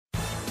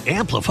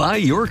Amplify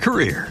your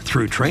career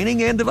through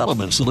training and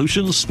development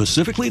solutions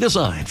specifically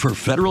designed for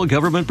federal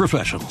government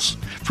professionals.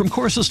 From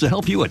courses to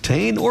help you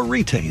attain or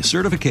retain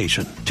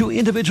certification, to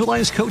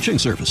individualized coaching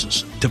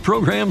services, to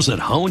programs that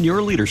hone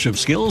your leadership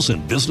skills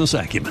and business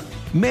acumen,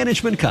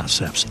 Management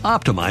Concepts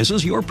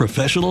optimizes your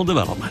professional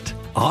development.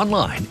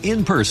 Online,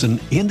 in person,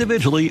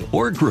 individually,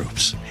 or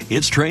groups,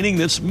 it's training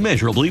that's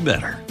measurably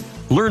better.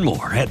 Learn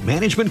more at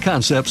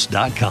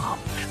managementconcepts.com.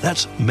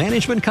 That's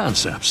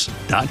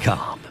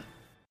managementconcepts.com.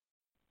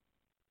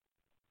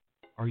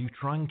 Are you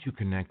trying to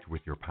connect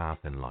with your path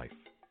in life?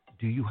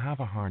 Do you have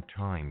a hard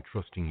time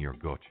trusting your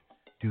gut?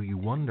 Do you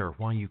wonder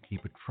why you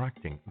keep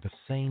attracting the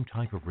same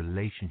type of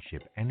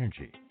relationship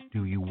energy?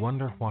 Do you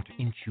wonder what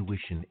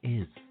intuition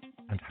is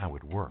and how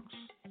it works?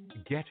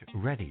 Get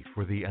ready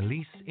for the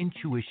Alise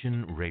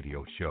Intuition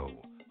Radio Show,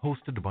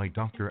 hosted by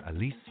Dr.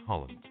 Alise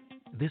Holland.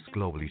 This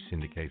globally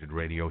syndicated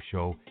radio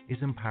show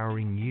is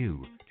empowering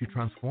you to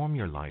transform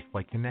your life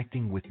by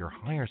connecting with your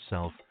higher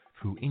self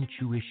through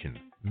intuition,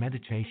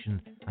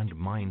 meditation, and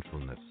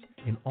mindfulness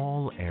in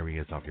all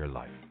areas of your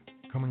life.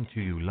 Coming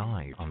to you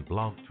live on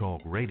Blog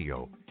Talk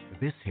Radio,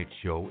 this hit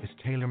show is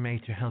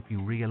tailor-made to help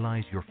you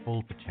realize your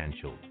full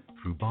potential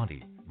through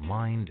body,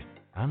 mind,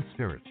 and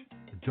spirit.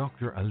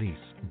 Dr.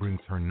 Alise brings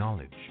her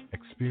knowledge,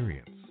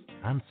 experience,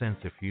 and sense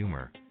of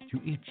humor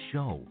to each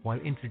show while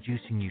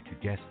introducing you to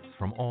guests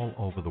from all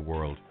over the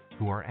world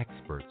who are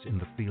experts in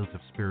the fields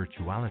of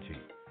spirituality,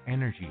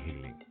 energy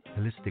healing,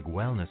 holistic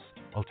wellness,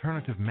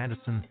 alternative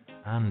medicine,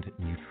 and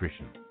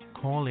nutrition.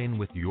 Call in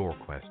with your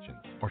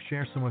questions or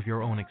share some of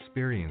your own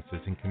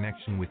experiences in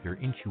connection with your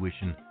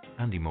intuition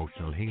and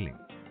emotional healing.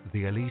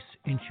 The Alise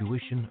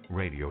Intuition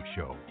Radio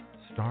Show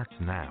starts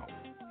now.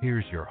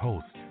 Here's your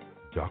host,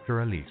 Dr.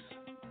 Alise.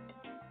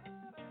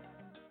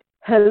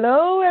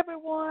 Hello,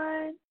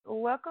 everyone.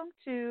 Welcome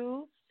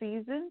to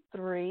Season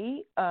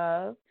 3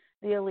 of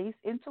the Alise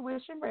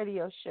Intuition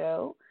Radio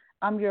Show.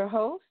 I'm your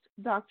host,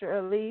 Dr.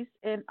 Alise,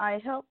 and I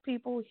help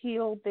people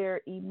heal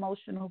their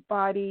emotional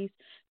bodies,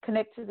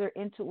 connect to their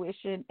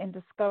intuition, and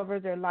discover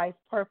their life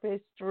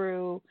purpose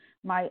through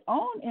my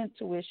own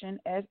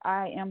intuition as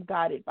I am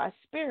guided by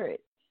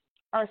spirit.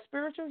 Our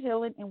Spiritual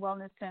Healing and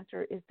Wellness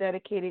Center is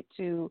dedicated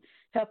to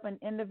helping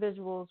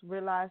individuals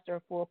realize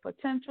their full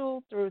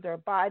potential through their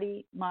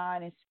body,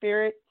 mind, and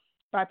spirit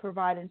by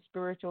providing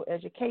spiritual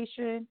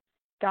education,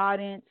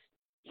 guidance,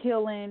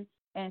 healing,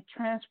 and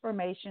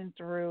transformation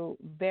through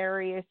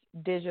various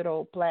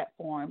digital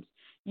platforms.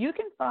 You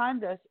can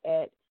find us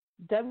at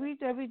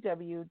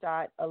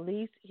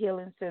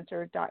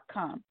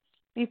www.alisehealingcenter.com.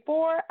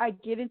 Before I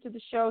get into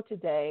the show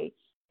today,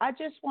 I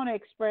just want to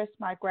express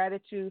my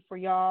gratitude for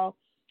y'all.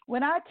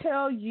 When I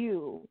tell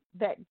you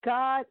that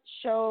God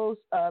shows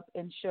up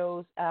and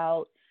shows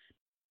out,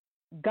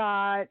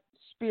 God,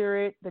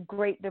 Spirit, the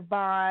Great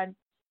Divine,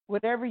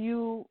 whatever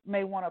you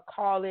may want to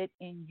call it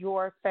in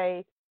your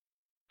faith,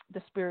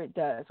 the Spirit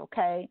does,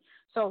 okay?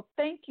 So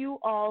thank you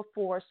all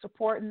for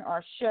supporting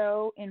our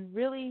show and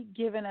really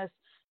giving us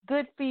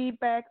good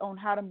feedback on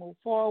how to move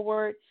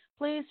forward.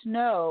 Please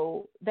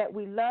know that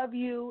we love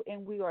you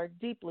and we are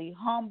deeply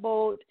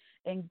humbled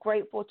and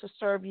grateful to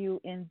serve you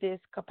in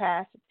this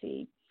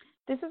capacity.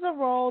 This is a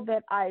role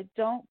that I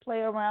don't play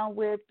around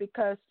with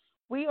because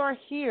we are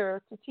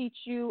here to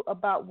teach you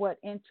about what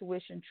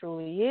intuition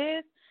truly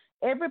is.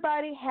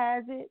 Everybody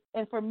has it,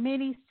 and for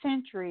many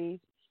centuries,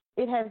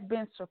 it has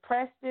been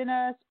suppressed in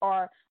us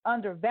or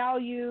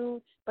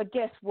undervalued. But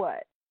guess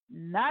what?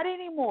 Not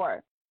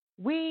anymore.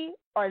 We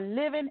are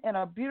living in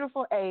a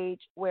beautiful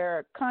age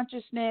where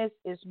consciousness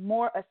is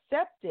more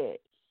accepted,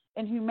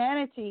 and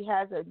humanity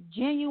has a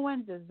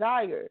genuine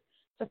desire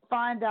to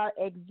find out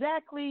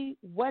exactly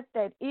what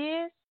that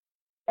is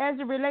as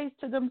it relates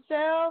to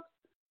themselves,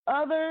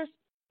 others,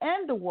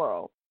 and the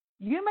world.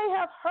 You may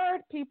have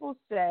heard people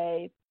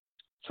say,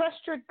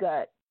 trust your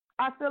gut.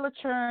 I feel a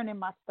churn in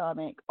my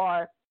stomach,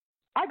 or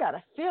I got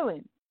a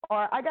feeling,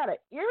 or I got an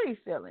eerie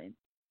feeling,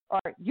 or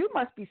you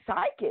must be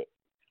psychic.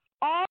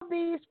 All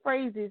these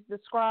phrases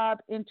describe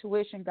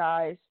intuition,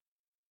 guys.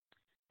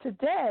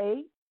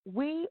 Today,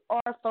 we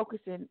are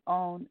focusing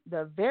on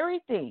the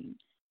very thing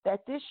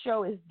that this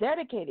show is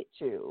dedicated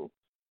to,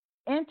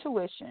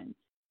 intuition.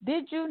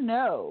 Did you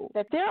know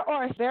that there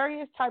are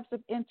various types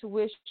of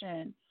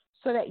intuition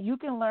so that you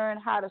can learn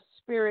how the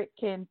spirit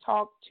can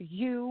talk to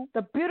you?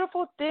 The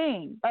beautiful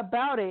thing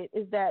about it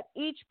is that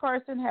each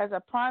person has a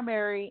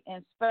primary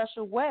and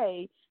special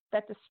way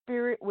that the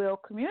spirit will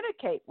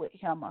communicate with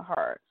him or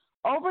her.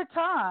 Over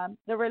time,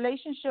 the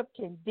relationship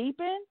can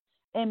deepen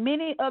and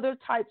many other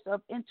types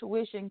of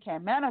intuition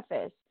can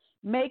manifest,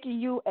 making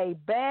you a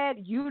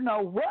bad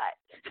you-know-what.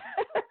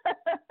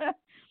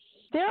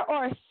 There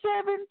are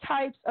 7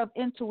 types of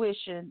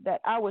intuition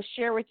that I will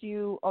share with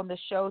you on the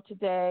show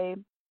today.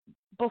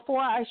 Before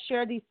I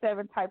share these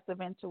 7 types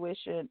of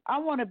intuition, I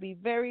want to be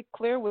very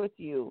clear with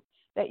you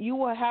that you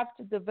will have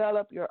to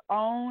develop your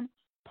own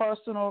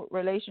personal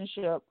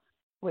relationship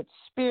with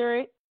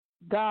spirit,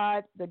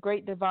 God, the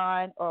great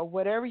divine, or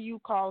whatever you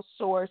call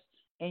source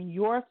in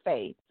your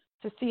faith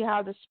to see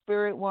how the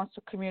spirit wants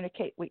to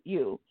communicate with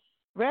you.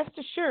 Rest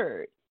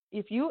assured,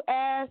 if you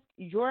ask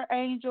your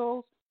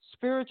angels,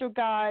 spiritual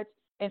guides,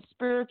 and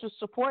spiritual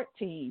support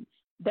team,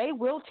 they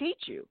will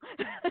teach you.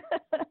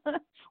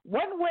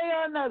 One way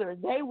or another,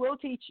 they will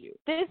teach you.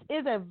 This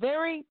is a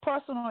very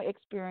personal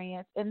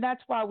experience, and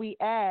that's why we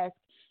ask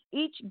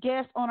each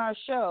guest on our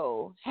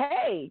show,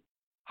 hey,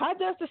 how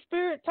does the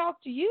spirit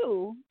talk to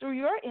you through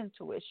your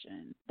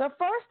intuition? The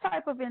first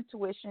type of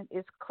intuition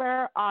is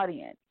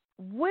clairaudience,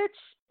 which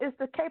is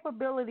the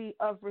capability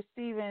of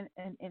receiving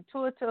an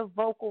intuitive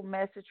vocal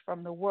message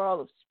from the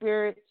world of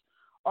spirits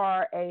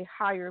or a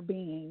higher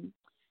being.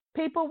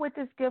 People with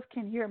this gift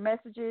can hear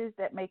messages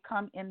that may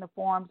come in the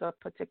forms of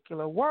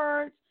particular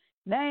words,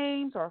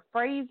 names, or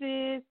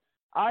phrases,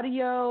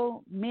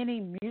 audio,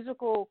 many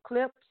musical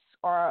clips,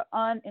 or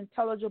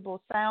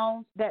unintelligible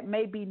sounds that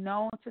may be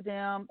known to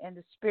them in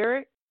the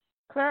spirit.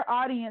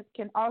 Clairaudience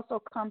can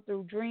also come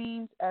through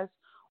dreams, as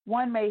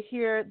one may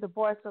hear the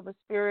voice of a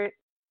spirit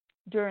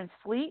during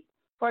sleep.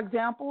 For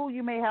example,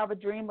 you may have a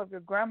dream of your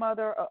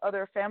grandmother or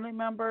other family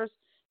members.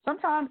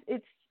 Sometimes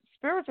it's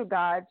spiritual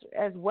guides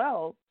as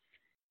well.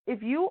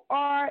 If you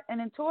are an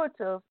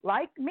intuitive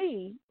like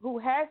me who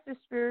has this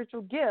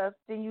spiritual gift,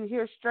 then you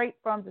hear straight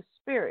from the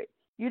spirit.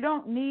 You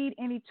don't need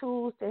any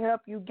tools to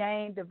help you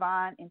gain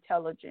divine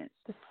intelligence.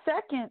 The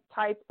second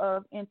type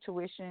of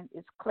intuition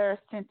is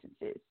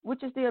clairsentience,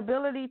 which is the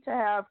ability to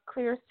have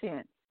clear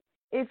sense.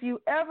 If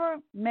you ever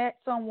met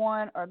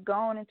someone or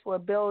gone into a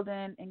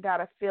building and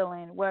got a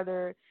feeling,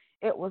 whether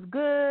it was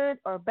good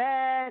or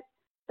bad,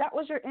 that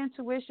was your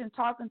intuition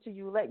talking to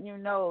you, letting you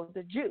know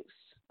the juice,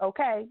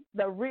 okay,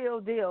 the real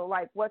deal,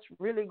 like what's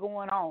really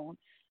going on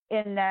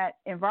in that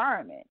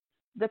environment.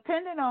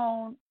 Depending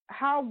on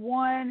how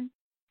one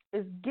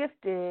is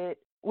gifted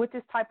with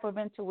this type of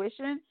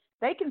intuition,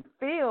 they can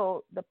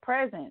feel the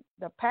present,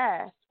 the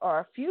past, or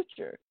a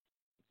future.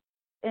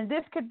 And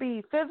this could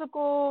be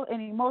physical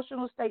and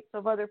emotional states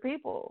of other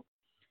people.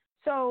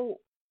 So,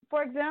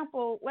 for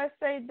example, let's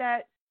say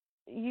that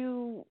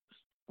you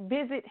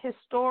visit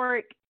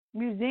historic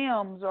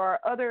museums or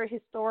other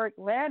historic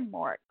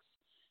landmarks,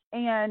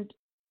 and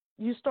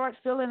you start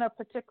feeling a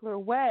particular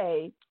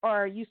way,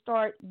 or you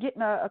start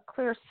getting a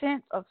clear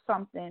sense of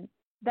something.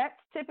 That's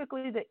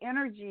typically the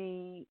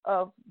energy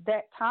of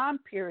that time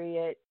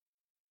period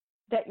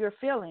that you're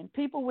feeling.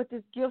 People with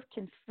this gift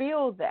can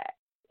feel that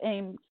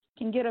and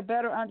can get a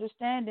better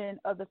understanding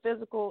of the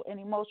physical and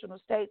emotional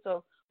states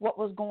of what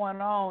was going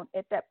on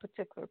at that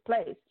particular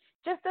place.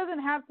 Just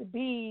doesn't have to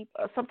be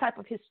some type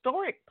of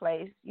historic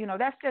place. You know,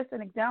 that's just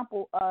an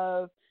example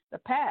of the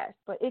past,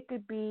 but it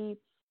could be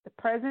the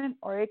present,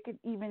 or it could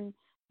even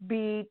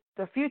be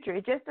the future.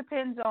 It just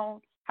depends on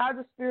how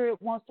the spirit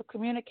wants to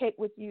communicate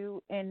with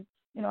you, and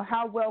you know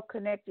how well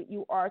connected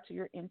you are to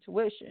your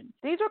intuition.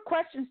 These are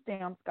question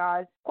stems,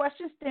 guys.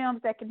 Question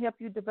stems that can help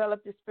you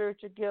develop this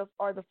spiritual gift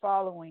are the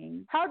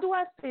following. How do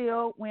I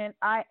feel when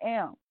I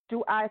am?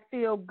 Do I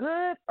feel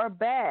good or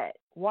bad?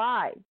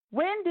 Why?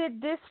 When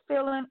did this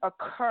feeling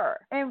occur?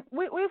 And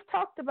we've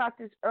talked about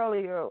this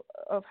earlier,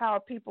 of how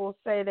people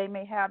say they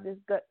may have this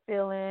gut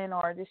feeling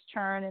or this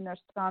churn in their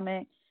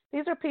stomach.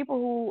 These are people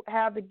who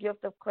have the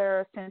gift of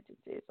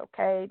clairsentience,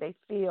 okay? They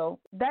feel.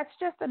 That's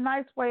just a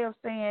nice way of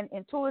saying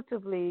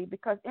intuitively,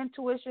 because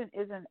intuition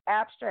is an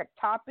abstract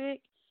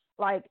topic,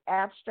 like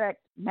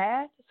abstract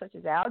math, such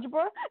as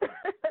algebra.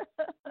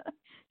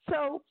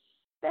 So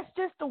that's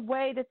just the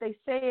way that they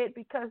say it,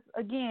 because,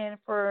 again,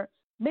 for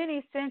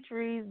many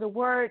centuries, the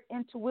word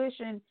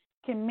intuition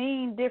can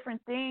mean different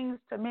things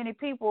to many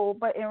people,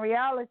 but in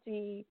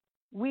reality,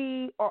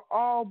 we are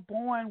all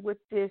born with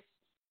this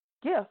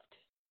gift.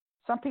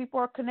 Some people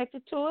are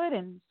connected to it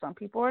and some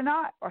people are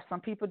not, or some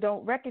people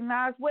don't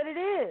recognize what it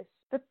is.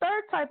 The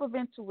third type of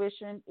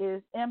intuition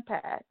is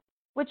empath,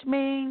 which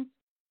means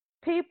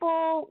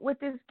people with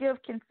this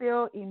gift can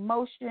feel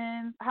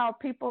emotions, how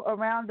people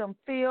around them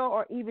feel,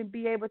 or even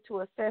be able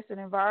to assess an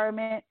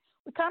environment.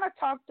 We kind of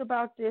talked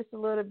about this a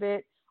little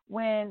bit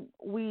when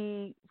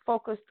we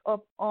focused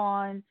up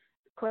on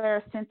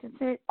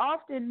clairsentience.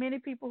 Often, many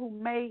people who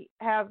may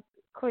have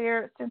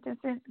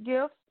clairsentience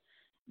gifts,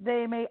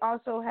 they may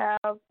also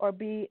have or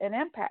be an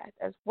empath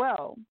as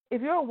well.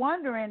 If you're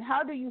wondering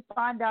how do you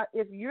find out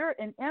if you're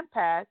an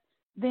empath,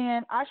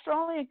 then I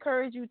strongly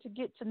encourage you to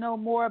get to know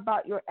more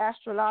about your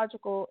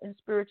astrological and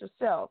spiritual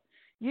self.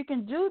 You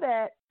can do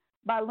that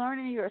by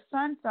learning your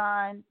sun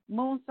sign,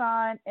 moon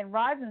sign, and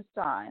rising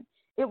sign.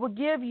 It will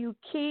give you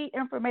key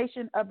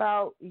information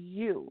about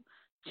you.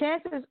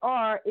 Chances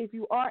are, if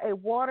you are a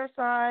water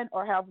sign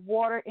or have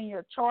water in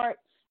your chart,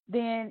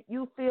 then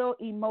you feel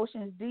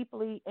emotions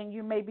deeply and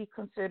you may be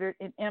considered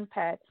an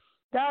empath.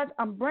 Guys,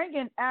 I'm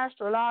bringing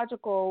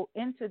astrological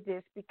into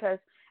this because,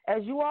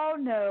 as you all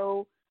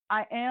know,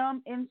 I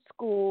am in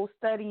school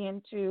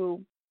studying to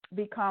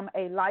become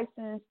a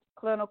licensed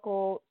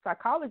clinical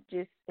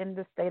psychologist in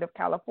the state of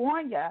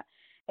California.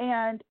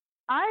 And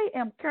I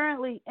am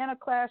currently in a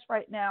class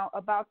right now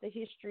about the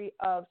history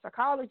of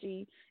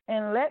psychology.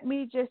 And let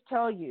me just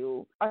tell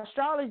you,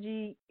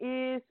 astrology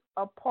is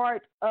a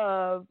part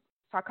of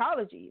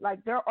psychology.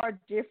 Like, there are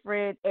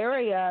different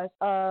areas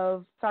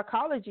of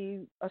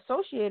psychology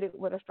associated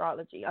with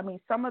astrology. I mean,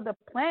 some of the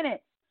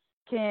planets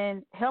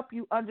can help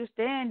you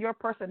understand your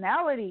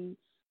personality.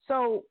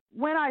 So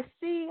when I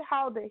see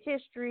how the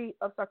history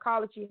of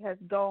psychology has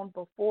gone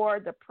before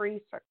the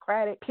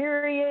pre-Socratic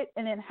period,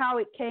 and then how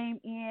it came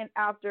in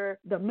after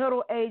the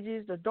Middle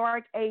Ages, the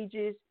Dark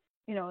Ages,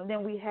 and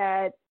then we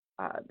had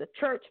the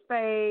church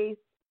phase,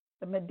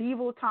 the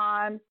medieval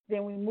times,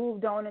 then we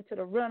moved on into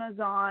the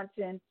Renaissance,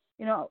 and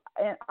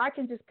I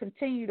can just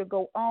continue to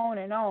go on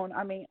and on.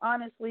 I mean,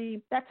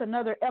 honestly, that's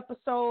another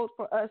episode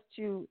for us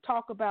to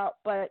talk about,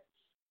 but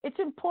it's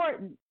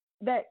important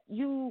that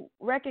you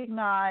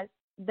recognize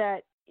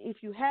that if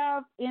you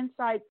have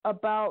insight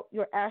about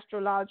your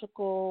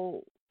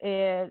astrological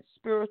and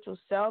spiritual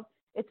self,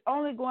 it's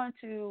only going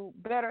to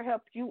better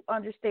help you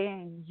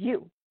understand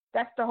you.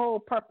 That's the whole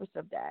purpose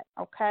of that,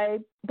 okay?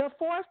 The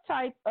fourth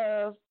type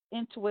of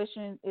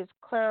intuition is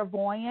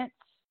clairvoyance.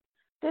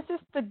 This is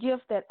the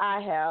gift that I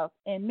have,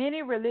 and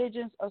many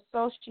religions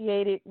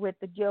associated with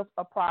the gift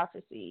of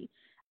prophecy.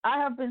 I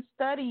have been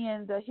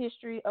studying the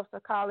history of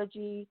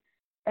psychology,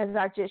 as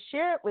I just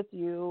shared with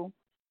you.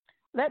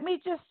 Let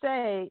me just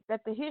say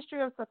that the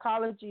history of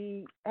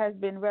psychology has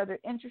been rather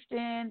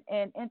interesting,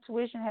 and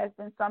intuition has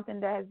been something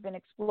that has been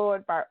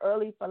explored by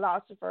early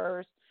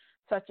philosophers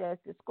such as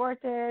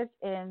Descartes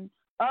and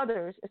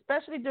others,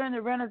 especially during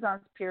the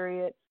Renaissance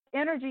period.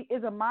 Energy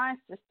is a mind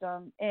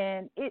system,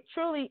 and it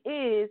truly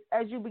is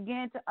as you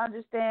begin to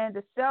understand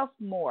the self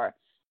more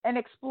and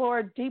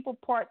explore deeper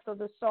parts of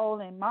the soul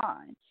and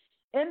mind.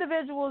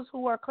 Individuals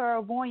who are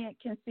clairvoyant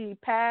can see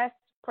past,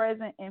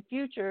 present, and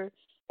future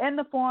in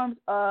the forms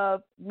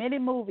of many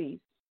movies,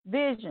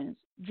 visions,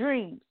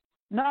 dreams,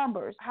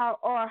 numbers,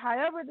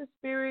 however the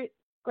spirit,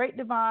 great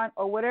divine,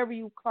 or whatever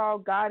you call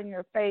God in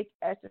your faith,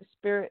 as the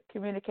spirit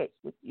communicates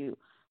with you.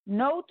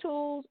 No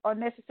tools are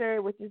necessary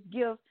with this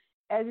gift,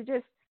 as it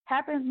just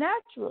happens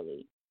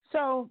naturally.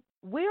 So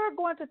we are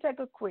going to take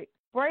a quick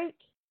break,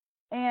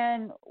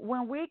 and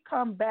when we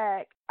come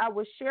back, I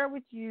will share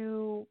with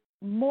you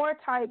more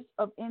types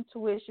of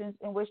intuitions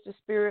in which the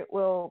spirit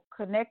will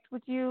connect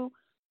with you.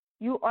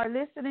 You are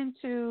listening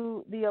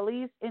to the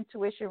Alise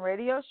Intuition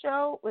Radio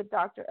Show with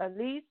Dr.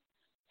 Alise.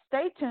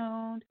 Stay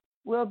tuned.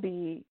 We'll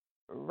be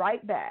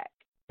right back.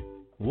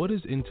 What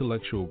is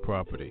intellectual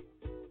property?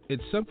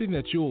 It's something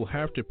that you will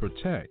have to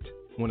protect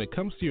when it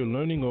comes to your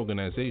learning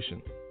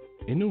organization.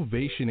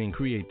 Innovation and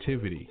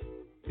creativity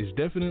is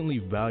definitely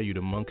valued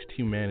amongst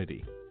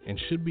humanity and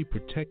should be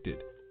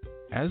protected.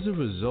 As a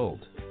result,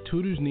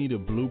 tutors need a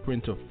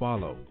blueprint to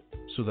follow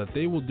so that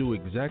they will do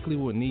exactly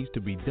what needs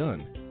to be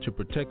done to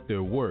protect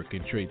their work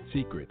and trade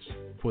secrets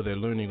for their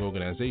learning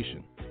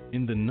organization.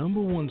 In the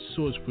 #1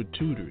 source for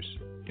tutors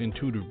and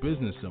tutor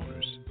business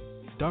owners,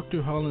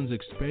 Dr. Holland's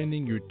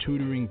Expanding Your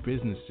Tutoring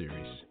Business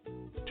Series.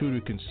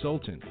 Tutor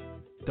Consultant,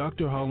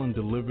 Dr. Holland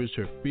delivers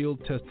her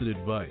field-tested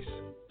advice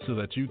so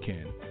that you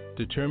can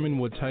determine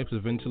what types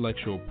of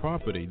intellectual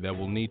property that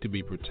will need to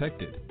be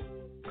protected,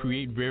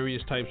 create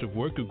various types of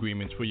work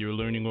agreements for your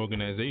learning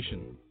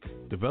organization,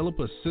 develop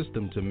a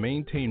system to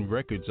maintain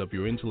records of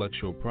your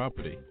intellectual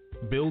property,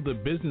 build a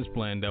business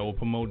plan that will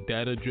promote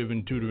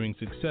data-driven tutoring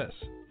success,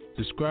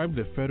 describe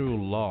the federal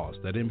laws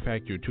that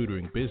impact your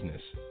tutoring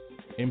business,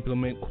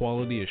 implement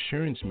quality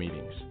assurance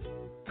meetings,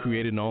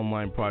 create an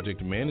online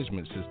project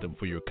management system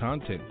for your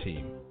content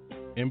team,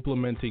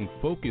 implementing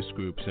focus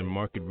groups and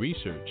market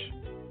research,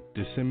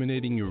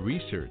 disseminating your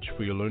research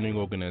for your learning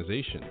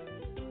organization,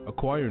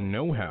 acquire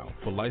know-how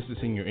for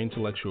licensing your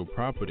intellectual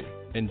property,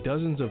 and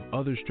dozens of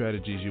other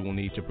strategies you will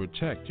need to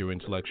protect your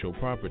intellectual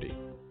property.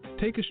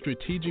 Take a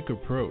strategic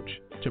approach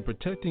to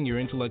protecting your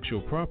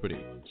intellectual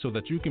property so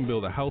that you can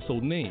build a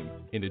household name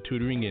in the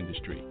tutoring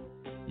industry.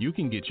 You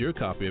can get your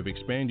copy of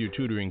Expand Your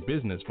Tutoring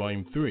Business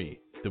Volume 3,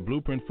 The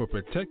Blueprint for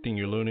Protecting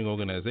Your Learning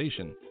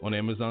Organization, on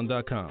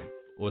Amazon.com,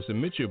 or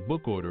submit your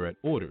book order at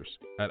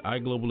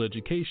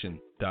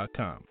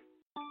orders@iglobaleducation.com.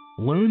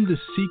 Learn the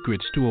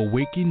secrets to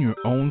awaken your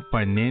own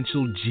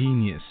financial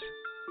genius.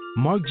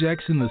 Mark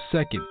Jackson II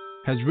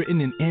has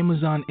written an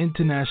Amazon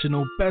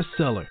International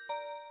bestseller,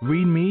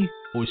 Read Me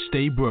or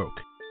Stay Broke.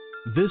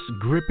 This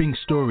gripping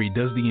story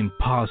does the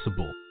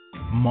impossible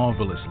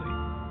marvelously.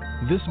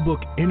 This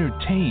book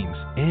entertains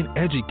and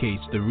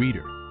educates the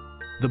reader.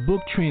 The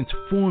book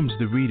transforms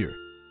the reader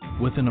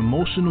with an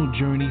emotional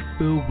journey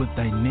filled with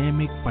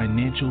dynamic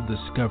financial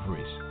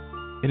discoveries.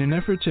 In an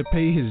effort to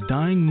pay his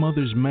dying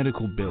mother's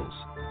medical bills,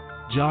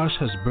 Josh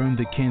has burned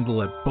the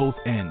candle at both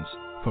ends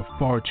for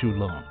far too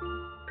long.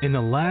 In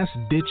a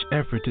last-ditch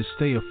effort to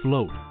stay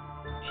afloat,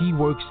 he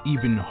works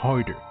even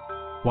harder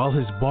while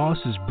his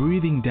boss is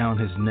breathing down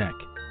his neck.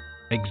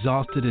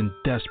 Exhausted and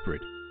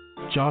desperate,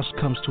 Josh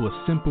comes to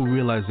a simple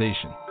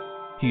realization.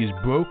 He is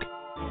broke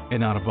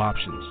and out of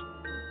options.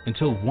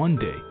 Until one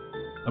day,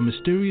 a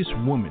mysterious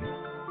woman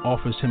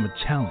offers him a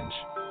challenge.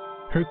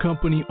 Her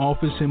company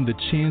offers him the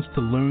chance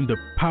to learn the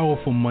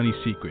powerful money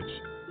secrets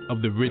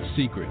of the rich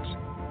secrets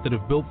that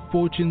have built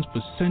fortunes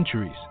for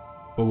centuries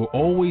but were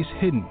always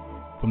hidden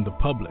from the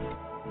public.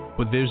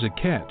 But there's a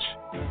catch.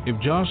 If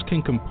Josh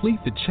can complete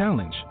the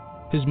challenge,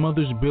 his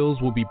mother's bills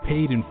will be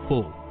paid in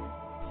full.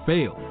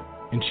 Fail,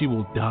 and she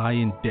will die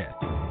in death.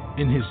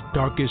 In his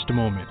darkest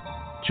moment,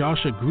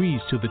 Josh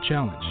agrees to the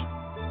challenge.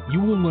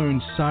 You will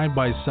learn side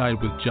by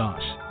side with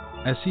Josh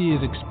as he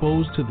is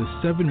exposed to the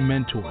 7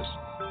 mentors: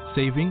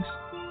 savings,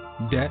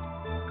 debt,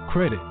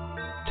 credit,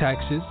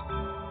 taxes,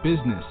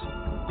 business,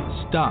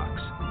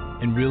 stocks,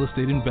 and real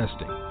estate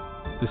investing.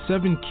 The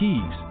 7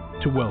 keys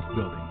to wealth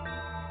building.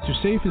 To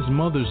save his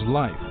mother's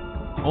life,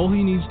 all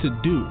he needs to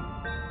do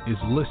is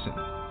listen,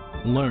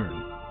 learn,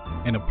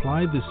 and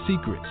apply the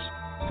secrets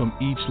from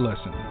each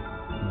lesson.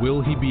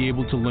 Will he be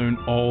able to learn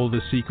all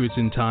the secrets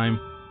in time?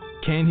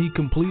 Can he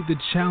complete the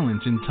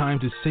challenge in time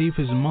to save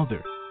his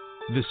mother?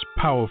 This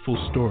powerful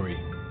story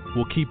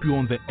will keep you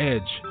on the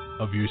edge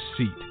of your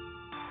seat.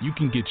 You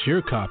can get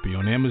your copy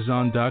on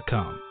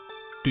Amazon.com.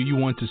 Do you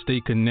want to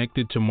stay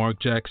connected to Mark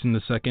Jackson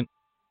II?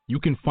 You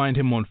can find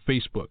him on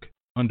Facebook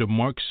under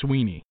Mark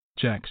Sweeney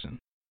Jackson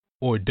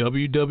or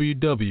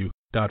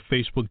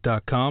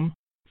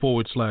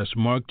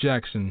www.facebook.com/Mark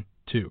Jackson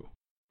 2.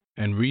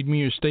 And read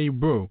me or stay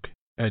broke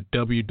at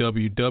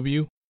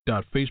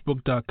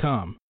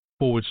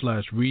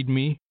www.facebook.com/read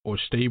me or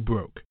stay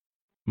broke.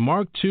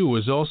 Mark 2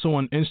 is also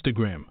on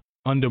Instagram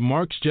under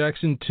Marks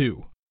Jackson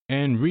 2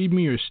 and read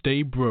me or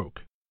stay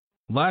broke.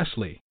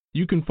 Lastly,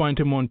 you can find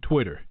him on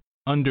Twitter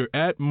under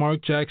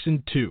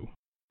 @MarkJackson2.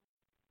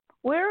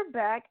 We're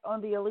back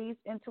on the Alise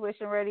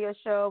Intuition Radio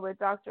Show with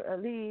Dr.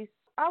 Alise.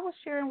 I was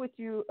sharing with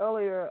you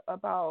earlier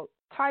about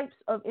types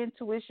of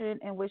intuition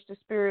in which the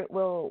spirit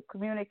will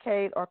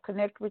communicate or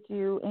connect with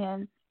you,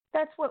 and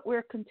that's what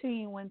we're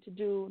continuing to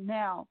do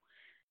now.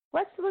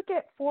 Let's look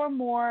at 4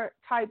 more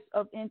types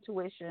of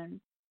intuition.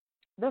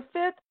 The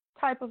 5th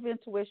type of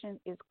intuition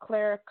is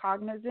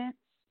claircognizance.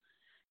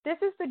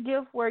 This is the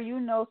gift where you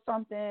know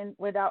something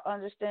without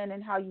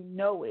understanding how you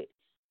know it.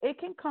 It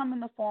can come in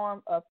the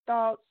form of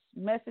thoughts,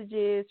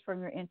 messages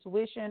from your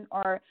intuition,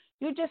 or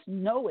you just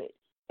know it.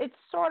 It's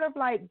sort of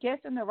like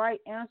guessing the right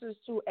answers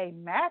to a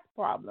math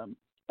problem,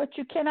 but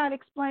you cannot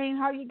explain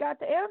how you got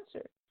the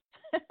answer.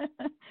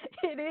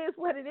 It is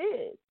what it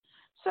is.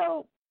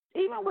 So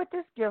even with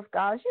this gift,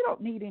 guys, you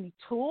don't need any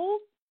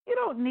tools. You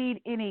don't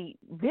need any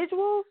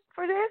visuals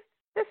for this.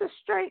 This is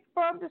straight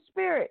from the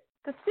spirit.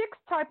 The 6th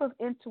type of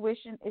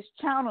intuition is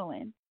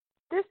channeling.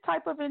 This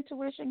type of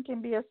intuition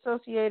can be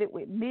associated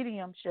with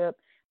mediumship.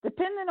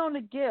 Depending on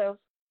the gift,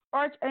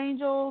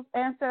 archangels,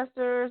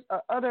 ancestors,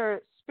 or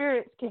other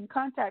spirits can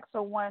contact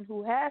someone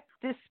who has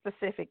this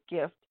specific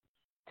gift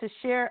to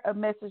share a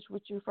message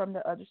with you from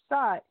the other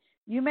side.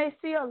 You may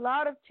see a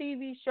lot of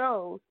TV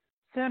shows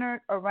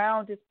centered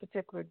around this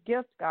particular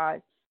gift,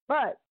 guys.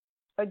 But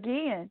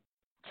again,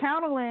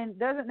 channeling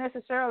doesn't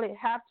necessarily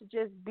have to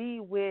just be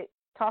with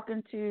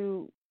talking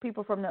to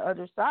people from the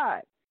other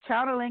side.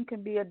 Channeling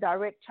can be a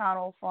direct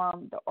channel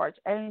from the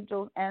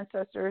archangels,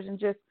 ancestors, and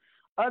just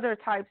other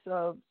types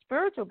of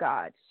spiritual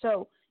guides.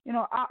 So,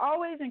 I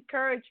always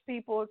encourage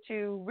people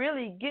to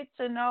really get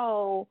to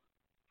know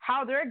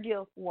how their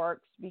gift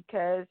works,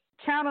 because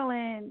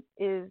channeling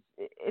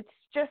it's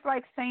just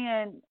like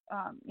saying,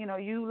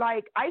 you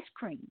like ice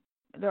cream.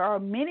 There are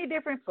many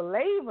different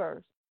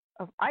flavors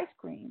of ice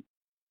cream.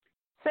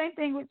 Same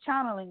thing with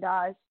channeling,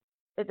 guys.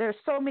 There's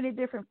so many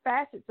different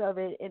facets of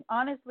it. And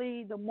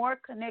honestly, the more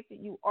connected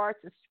you are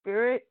to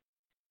spirit,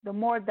 the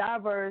more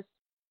diverse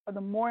or the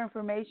more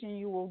information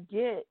you will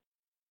get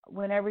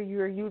whenever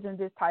you're using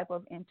this type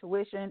of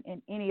intuition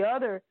and any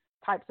other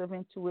types of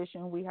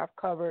intuition we have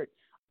covered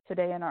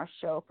today in our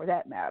show, for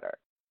that matter.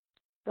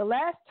 The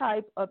last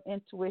type of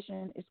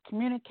intuition is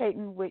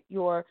communicating with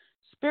your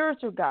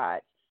spiritual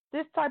guides.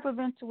 This type of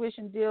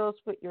intuition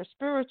deals with your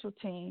spiritual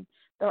team.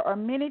 There are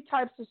many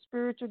types of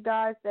spiritual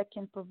guides that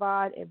can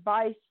provide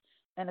advice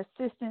and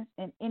assistance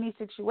in any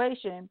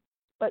situation,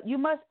 but you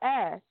must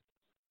ask.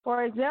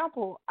 For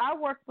example, I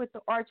work with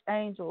the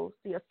archangels,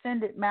 the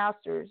ascended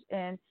masters,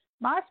 and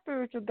my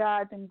spiritual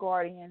guides and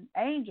guardian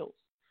angels.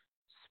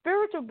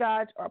 Spiritual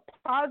guides are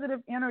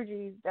positive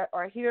energies that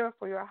are here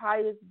for your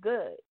highest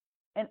good,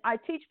 and I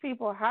teach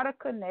people how to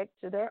connect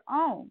to their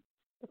own.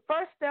 The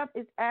first step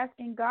is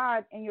asking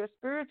God and your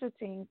spiritual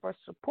team for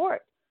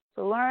support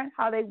to learn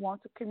how they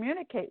want to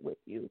communicate with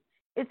you.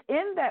 It's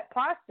in that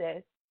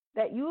process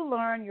that you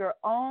learn your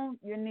own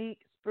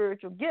unique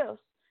spiritual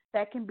gifts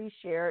that can be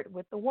shared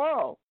with the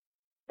world.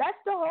 That's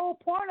the whole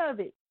point of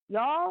it,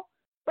 y'all.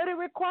 But it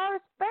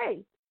requires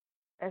faith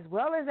as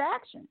well as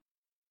action.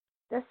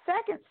 The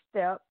second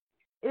step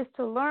is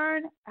to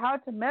learn how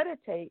to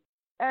meditate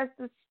as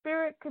the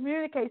spirit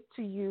communicates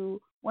to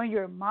you when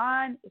your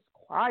mind is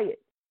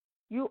quiet.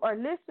 You are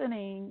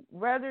listening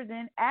rather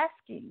than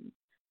asking.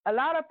 A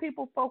lot of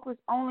people focus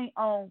only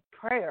on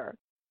prayer,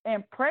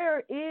 and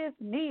prayer is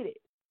needed,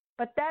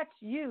 but that's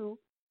you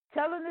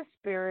telling the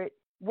spirit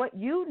what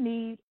you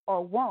need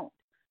or want.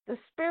 The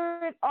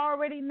spirit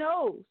already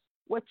knows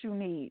what you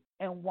need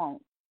and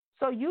want.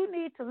 So you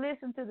need to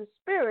listen to the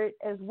spirit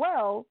as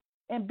well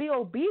and be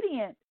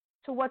obedient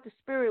to what the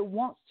spirit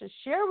wants to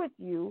share with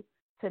you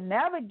to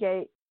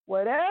navigate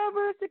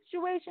whatever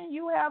situation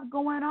you have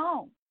going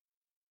on.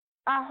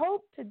 I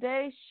hope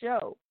today's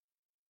show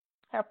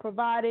have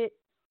provided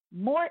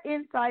more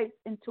insights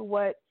into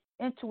what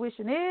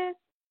intuition is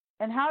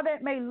and how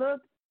that may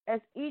look as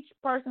each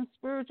person's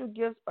spiritual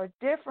gifts are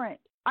different.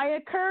 I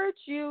encourage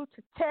you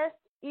to test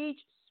each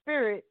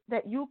spirit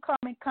that you come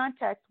in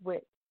contact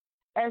with,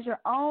 as your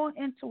own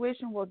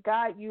intuition will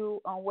guide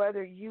you on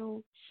whether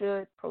you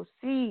should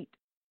proceed.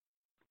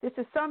 This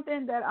is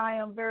something that I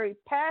am very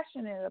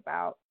passionate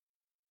about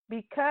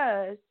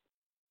because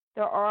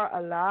there are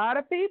a lot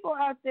of people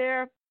out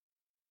there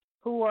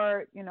who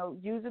are,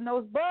 using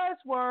those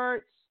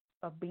buzzwords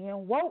of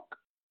being woke,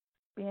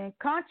 being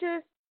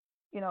conscious,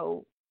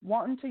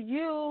 wanting to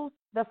use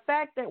the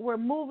fact that we're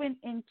moving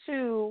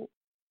into,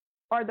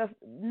 or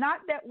not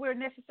that we're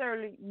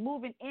necessarily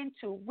moving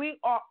into, we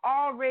are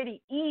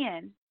already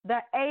in the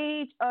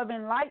age of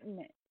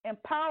enlightenment,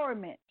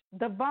 empowerment,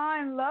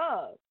 divine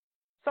love.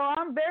 So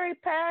I'm very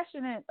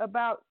passionate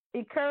about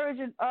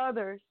encouraging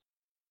others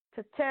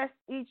to test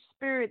each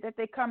spirit that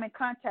they come in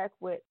contact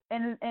with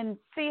and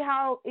see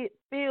how it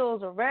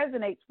feels or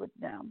resonates with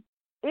them.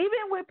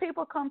 Even when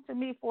people come to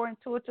me for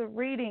intuitive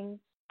readings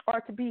or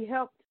to be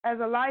helped as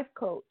a life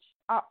coach,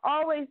 I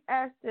always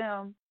ask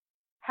them,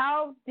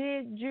 how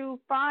did you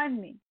find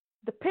me?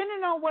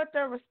 Depending on what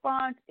their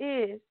response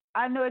is,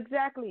 I know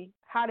exactly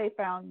how they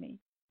found me.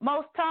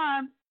 Most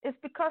times, it's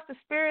because the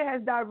Spirit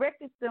has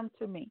directed them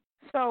to me.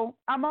 So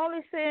I'm only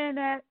saying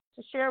that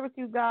to share with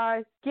you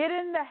guys. Get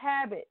in the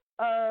habit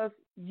of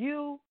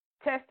you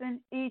testing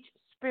each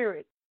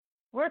spirit.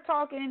 We're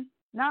talking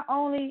not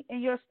only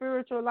in your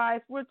spiritual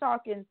life, we're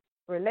talking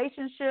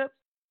relationships,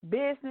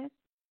 business.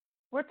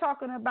 We're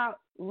talking about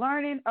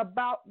learning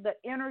about the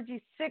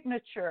energy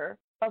signature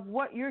of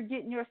what you're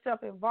getting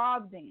yourself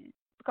involved in.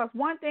 Because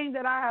one thing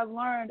that I have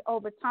learned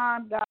over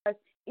time, guys,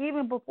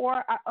 even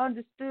before I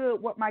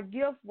understood what my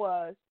gift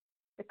was,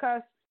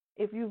 because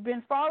if you've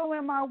been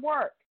following my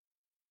work,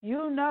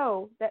 you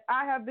know that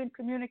I have been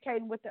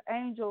communicating with the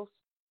angels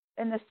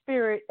and the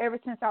spirit ever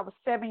since I was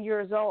 7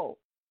 years old.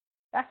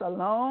 That's a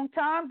long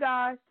time,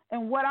 guys.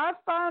 And what I've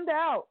found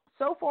out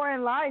so far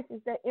in life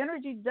is that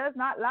energy does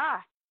not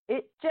lie.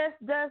 It just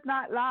does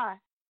not lie.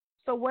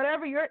 So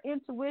whatever your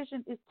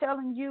intuition is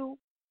telling you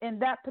in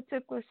that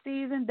particular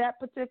season, that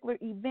particular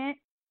event,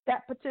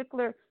 that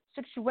particular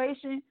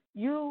situation,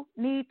 you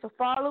need to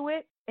follow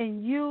it,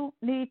 and you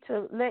need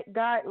to let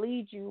God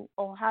lead you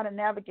on how to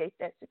navigate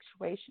that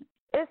situation.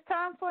 It's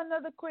time for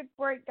another quick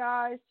break,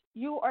 guys.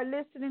 You are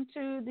listening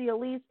to the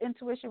Alise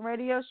Intuition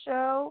Radio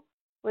Show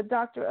with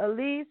Dr.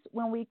 Alise.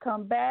 When we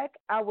come back,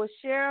 I will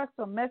share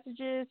some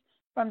messages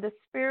from the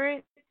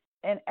Spirit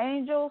and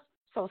angels,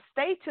 so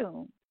stay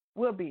tuned.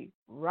 We'll be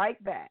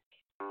right back.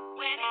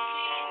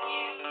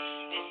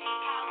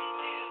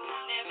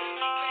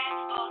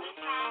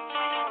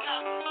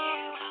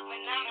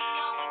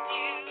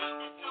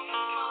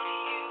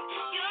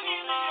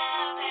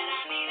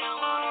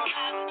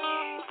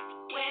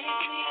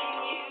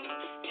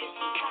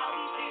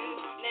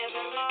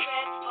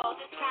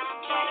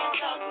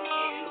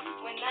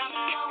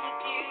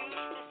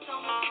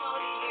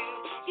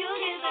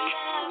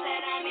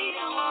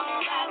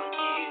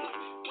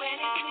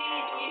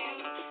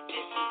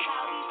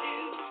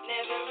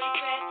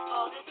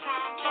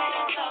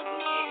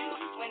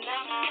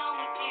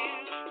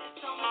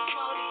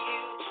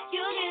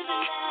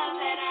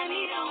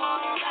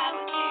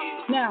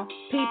 Now,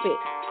 peep it.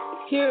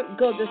 Here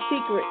go the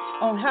secrets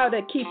on how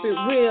to keep it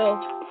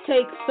real.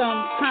 Take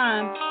some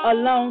time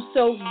alone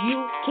so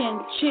you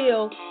can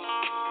chill.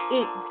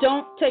 It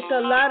don't take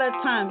a lot of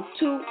time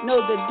to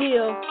know the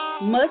deal.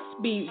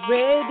 Must be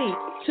ready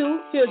to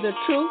hear the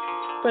truth.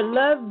 For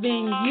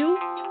loving you,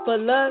 for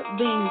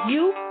loving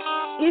you.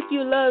 If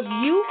you love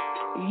you,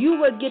 you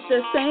will get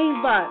the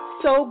same vibe.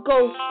 So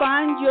go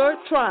find your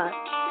tribe.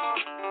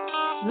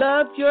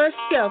 Love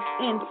yourself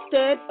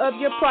instead of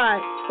your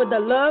pride. For the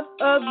love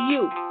of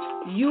you.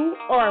 You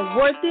are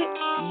worth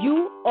it.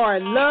 You are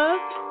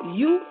loved.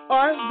 You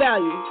are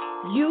valued.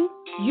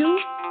 You,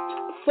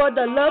 for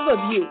the love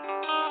of you.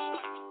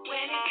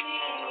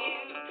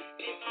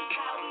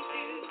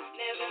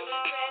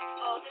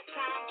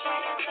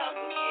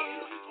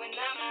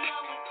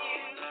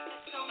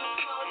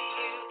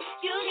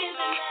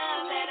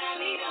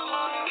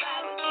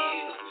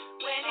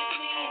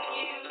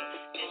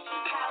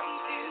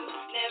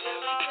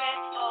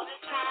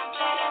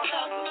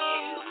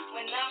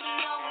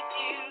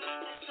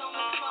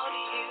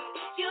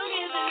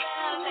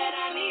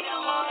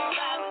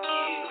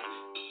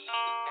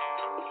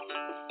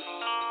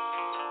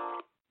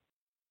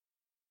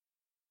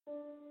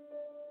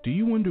 Do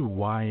you wonder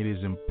why it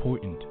is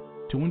important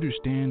to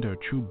understand our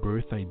true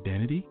birth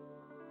identity?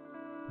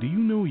 Do you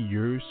know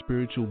your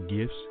spiritual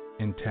gifts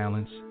and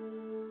talents?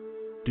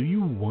 Do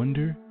you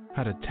wonder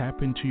how to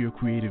tap into your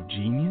creative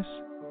genius?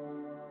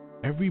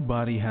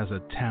 Everybody has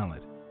a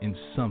talent in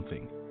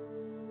something.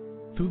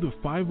 Through the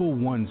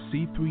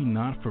 501c3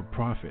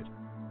 not-for-profit,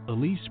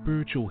 Alise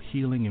Spiritual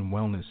Healing and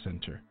Wellness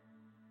Center,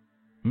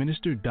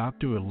 Minister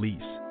Dr.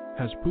 Alise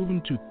has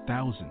proven to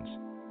thousands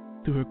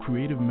through her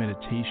creative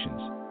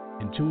meditations,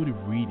 intuitive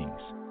readings,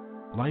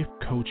 life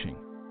coaching,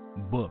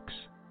 books,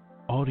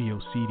 audio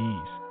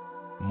CDs,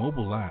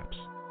 mobile apps,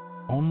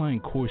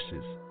 online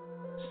courses,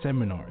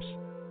 seminars,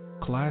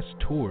 class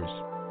tours,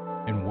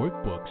 and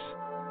workbooks,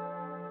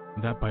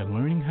 that by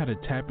learning how to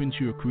tap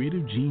into your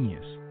creative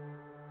genius,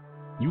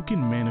 you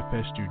can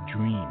manifest your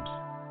dreams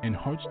and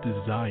heart's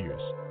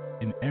desires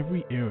in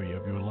every area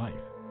of your life.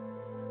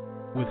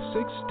 With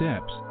 6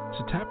 steps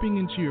to tapping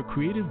into your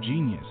creative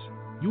genius,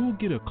 you will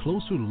get a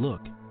closer look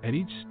at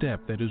each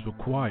step that is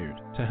required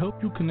to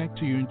help you connect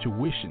to your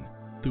intuition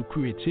through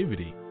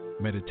creativity,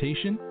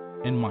 meditation,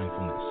 and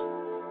mindfulness.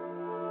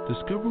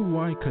 Discover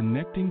why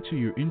connecting to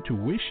your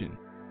intuition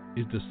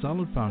is the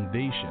solid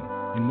foundation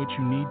in which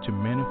you need to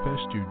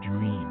manifest your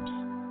dreams.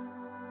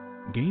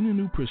 Gain a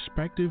new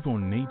perspective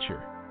on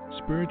nature,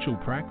 spiritual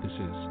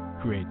practices,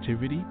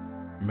 creativity,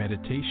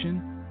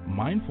 meditation,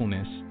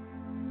 mindfulness,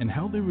 and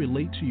how they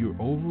relate to your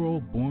overall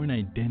born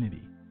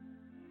identity.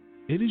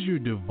 It is your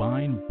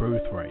divine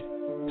birthright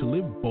to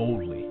live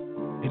boldly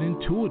and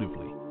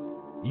intuitively.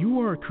 You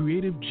are a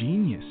creative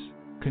genius.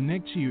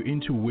 Connect to your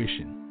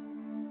intuition.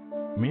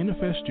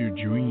 Manifest your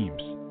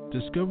dreams.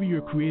 Discover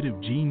your creative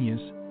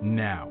genius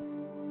now.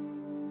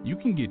 You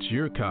can get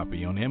your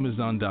copy on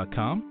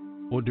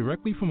Amazon.com or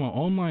directly from our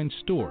online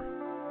store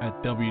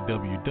at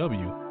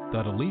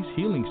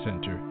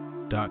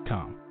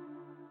www.AliseHealingCenter.com.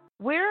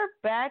 We're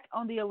back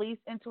on the Alise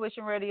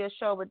Intuition Radio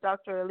Show with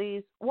Dr.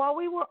 Alise. While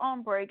we were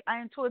on break, I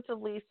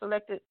intuitively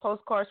selected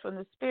postcards from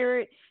the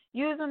Spirit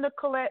using the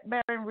Colette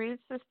Baron Reed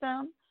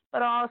system,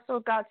 but I also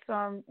got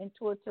some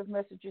intuitive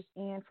messages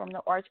in from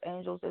the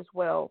archangels as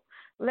well.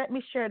 Let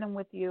me share them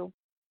with you.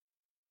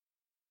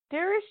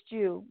 Dearest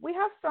you, we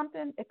have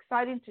something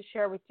exciting to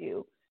share with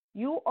you.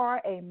 You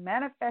are a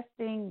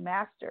manifesting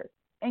master,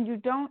 and you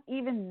don't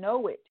even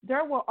know it.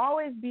 There will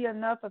always be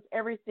enough of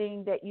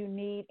everything that you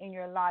need in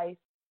your life.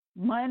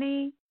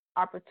 Money,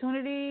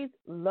 opportunities,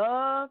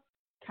 love,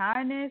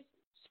 kindness.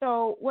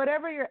 So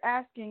whatever you're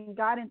asking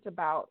guidance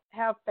about,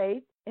 have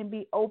faith and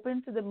be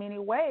open to the many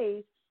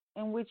ways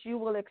in which you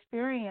will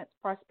experience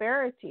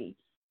prosperity.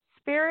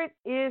 Spirit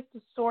is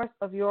the source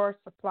of your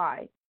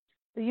supply.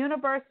 The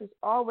universe is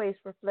always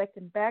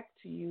reflecting back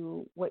to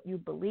you what you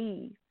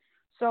believe.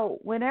 So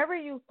whenever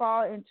you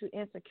fall into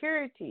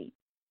insecurity,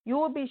 you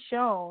will be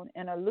shown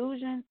an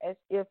illusion as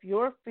if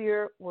your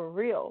fear were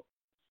real.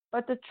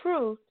 But the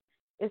truth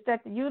is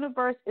that the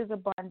universe is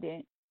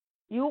abundant.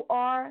 You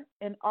are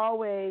and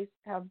always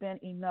have been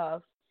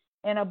enough,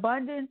 and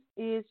abundance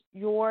is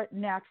your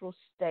natural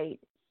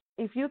state.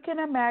 If you can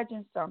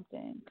imagine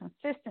something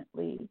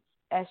consistently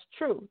as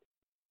truth,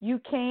 you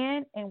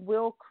can and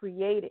will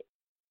create it.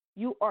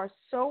 You are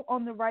so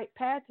on the right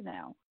path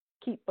now.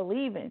 Keep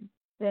believing.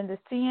 Then the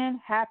seeing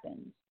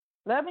happens.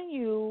 Loving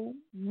you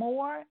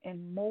more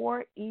and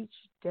more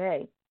each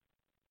day.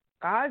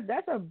 Guys,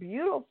 that's a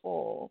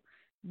beautiful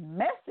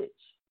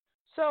message.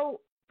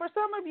 So for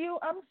some of you,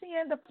 I'm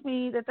seeing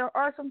that there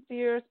are some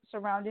fears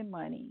surrounding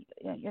money.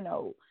 You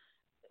know,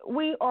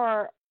 we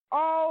are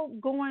all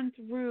going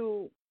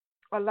through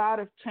a lot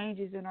of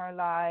changes in our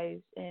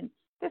lives, and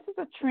this is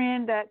a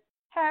trend that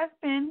has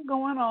been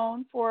going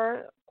on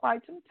for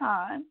quite some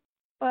time,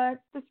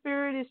 but the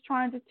Spirit is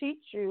trying to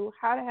teach you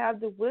how to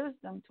have the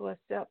wisdom to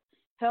accept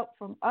help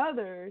from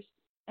others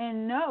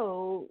and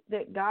know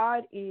that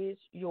God is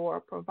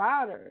your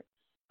provider.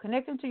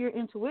 Connecting to your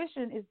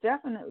intuition is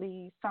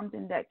definitely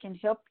something that can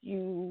help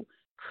you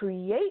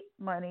create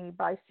money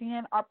by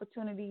seeing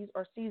opportunities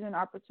or seizing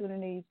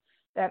opportunities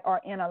that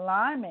are in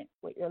alignment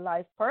with your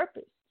life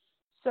purpose.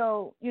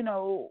 So, you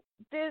know,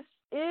 this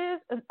is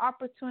an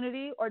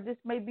opportunity, or this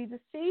may be the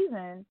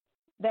season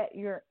that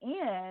you're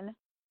in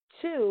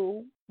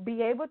to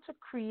be able to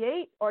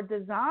create or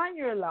design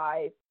your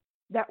life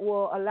that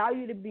will allow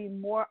you to be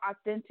more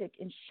authentic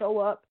and show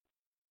up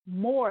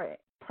more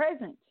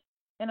present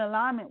in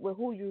alignment with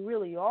who you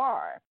really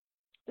are.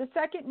 The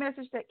second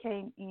message that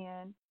came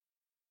in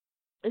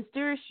is,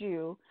 dearest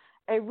you,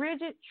 a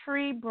rigid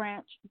tree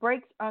branch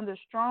breaks under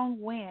strong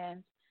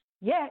winds,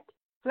 yet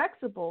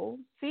flexible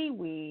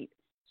seaweed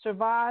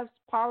survives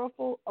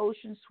powerful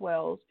ocean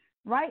swells.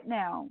 Right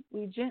now,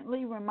 we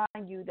gently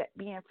remind you that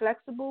being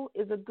flexible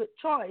is a good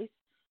choice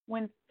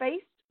when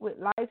faced with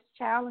life's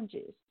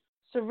challenges.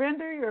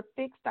 Surrender your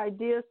fixed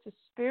ideas to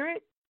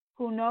Spirit,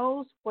 who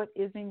knows what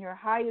is in your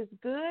highest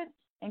good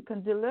and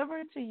can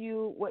deliver to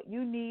you what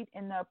you need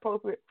in the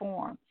appropriate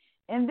form.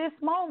 In this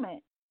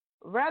moment,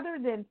 rather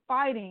than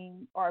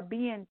fighting or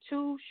being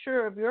too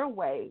sure of your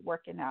way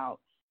working out,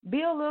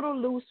 be a little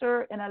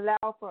looser and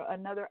allow for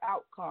another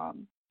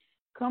outcome.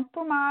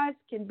 Compromise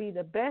can be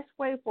the best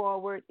way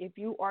forward if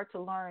you are to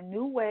learn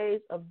new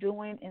ways of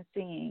doing and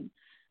seeing.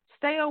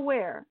 Stay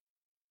aware,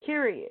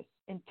 curious,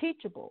 and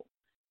teachable.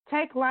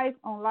 Take life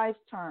on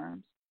life's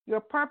terms. Your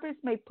purpose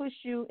may push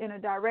you in a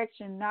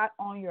direction not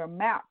on your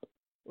map.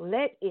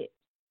 Let it.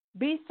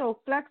 Be so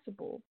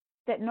flexible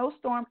that no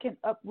storm can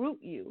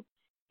uproot you.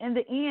 In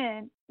the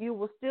end, you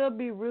will still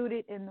be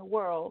rooted in the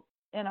world,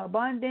 in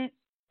abundance,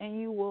 and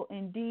you will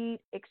indeed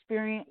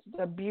experience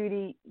the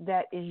beauty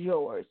that is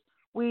yours.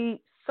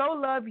 We so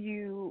love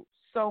you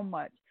so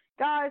much.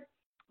 Guys,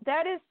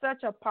 that is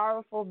such a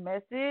powerful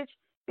message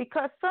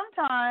because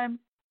sometimes,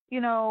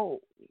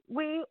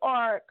 we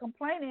are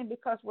complaining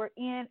because we're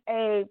in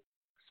a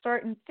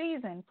certain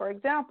season. For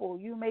example,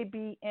 you may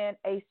be in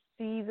a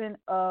season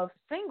of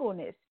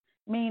singleness,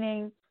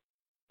 meaning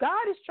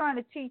God is trying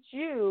to teach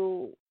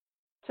you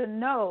to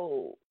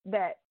know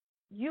that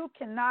you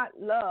cannot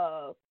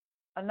love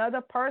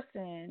another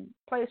person,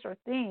 place, or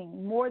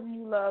thing more than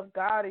you love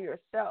God or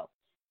yourself.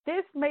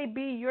 This may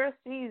be your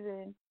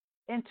season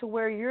into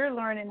where you're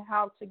learning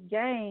how to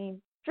gain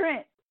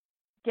strength,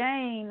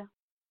 gain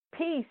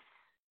peace,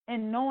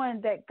 and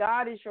knowing that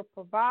God is your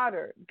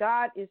provider,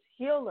 God is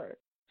healer.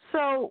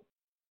 So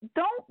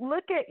don't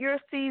look at your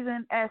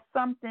season as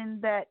something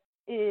that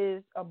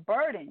is a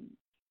burden.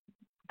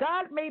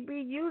 God may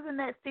be using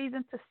that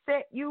season to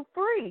set you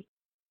free,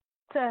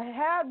 to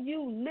have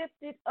you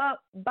lifted up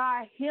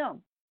by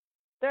Him.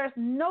 There's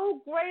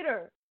no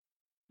greater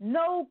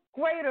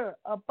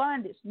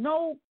abundance,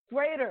 no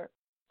greater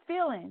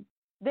feeling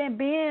than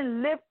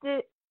being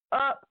lifted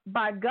up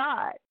by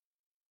God.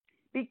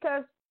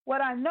 Because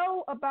what I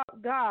know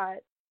about God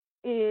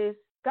is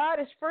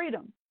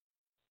freedom.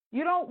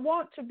 You don't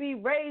want to be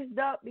raised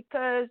up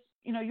because,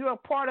 you're a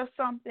part of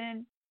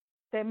something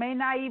that may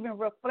not even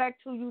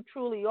reflect who you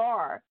truly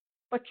are,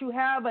 but you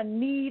have a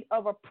need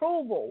of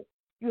approval.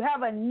 You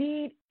have a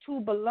need to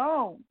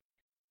belong.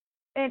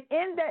 And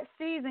in that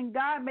season,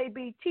 God may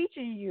be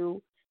teaching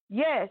you,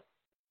 yes,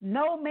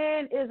 no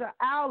man is an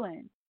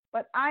island,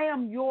 but I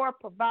am your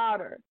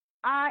provider.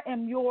 I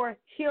am your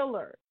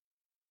healer.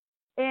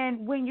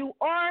 And when you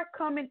are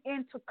coming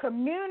into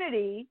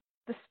community,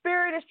 the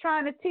Spirit is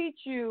trying to teach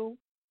you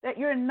that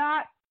you're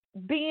not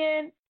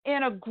being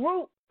in a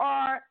group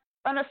or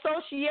an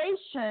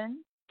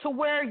association to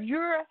where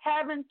you're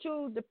having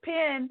to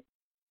depend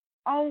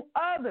on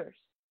others.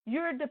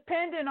 You're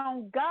dependent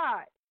on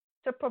God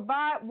to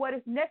provide what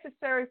is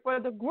necessary for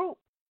the group,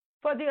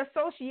 for the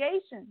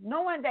association,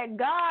 knowing that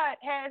God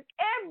has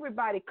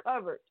everybody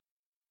covered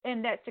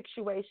in that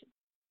situation.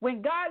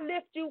 When God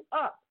lifts you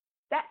up,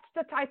 that's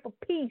the type of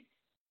peace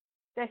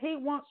that He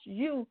wants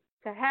you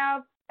to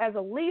have as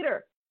a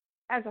leader,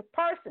 as a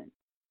person.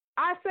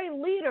 I say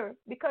leader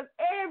because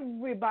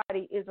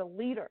everybody is a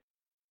leader.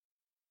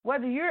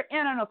 Whether you're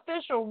in an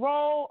official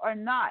role or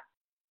not,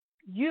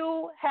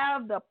 you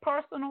have the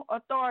personal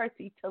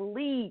authority to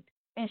lead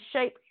and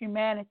shape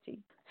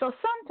humanity. So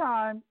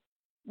sometimes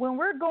when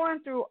we're going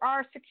through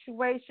our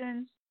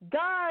situations,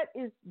 God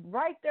is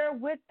right there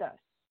with us.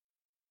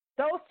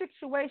 Those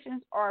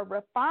situations are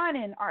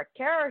refining our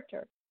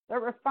character. They're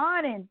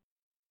refining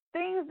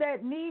things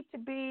that need to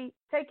be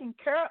taken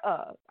care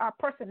of, our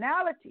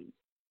personalities,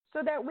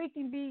 so that we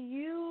can be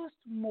used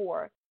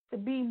more, to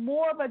be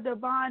more of a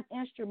divine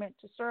instrument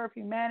to serve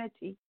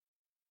humanity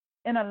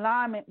in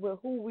alignment with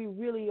who we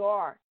really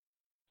are.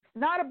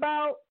 It's not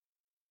about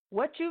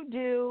what you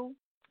do.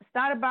 It's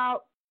not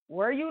about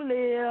where you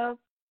live,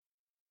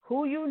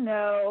 who you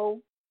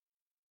know.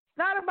 It's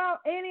not about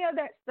any of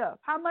that stuff,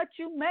 how much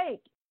you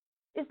make.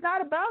 It's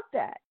not about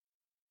that.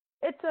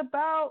 It's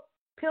about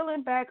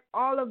peeling back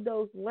all of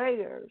those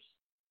layers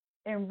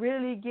and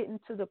really getting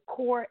to the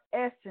core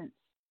essence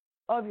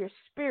of your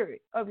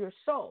spirit, of your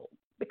soul.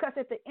 Because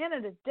at the end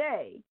of the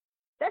day,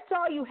 that's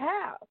all you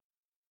have.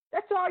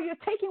 That's all you're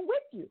taking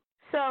with you.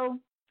 So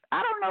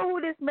I don't know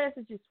who this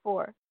message is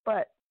for,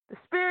 but the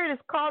Spirit is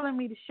calling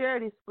me to share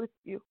this with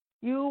you.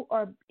 You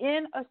are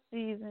in a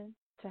season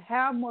to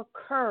have more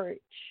courage,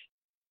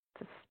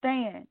 to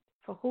stand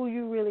for who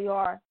you really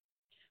are.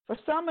 For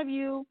some of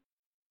you,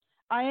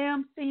 I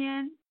am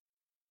seeing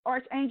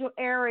Archangel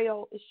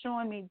Ariel is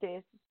showing me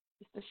this.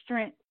 It's the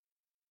strength.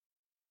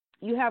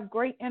 You have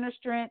great inner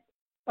strength,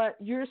 but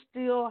you're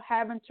still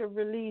having to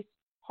release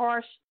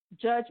harsh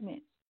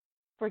judgments.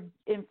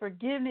 And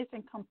forgiveness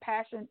and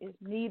compassion is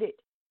needed.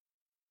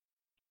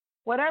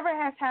 Whatever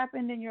has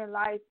happened in your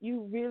life,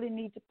 you really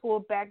need to pull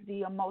back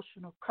the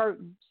emotional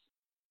curtains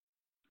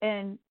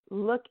and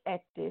look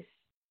at this.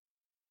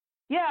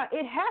 Yeah,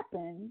 it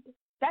happened.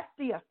 That's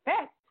the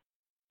effect.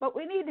 But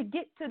we need to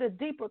get to the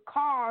deeper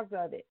cause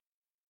of it.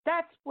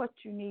 That's what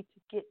you need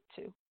to get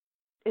to.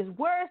 Is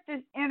where is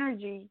this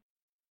energy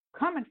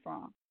coming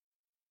from?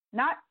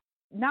 Not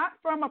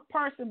from a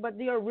person, but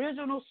the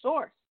original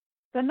source.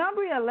 The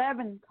number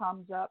 11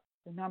 comes up.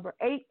 The number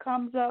 8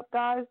 comes up,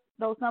 guys.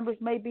 Those numbers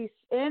may be,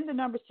 and the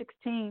number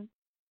 16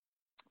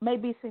 may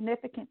be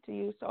significant to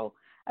you. So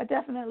I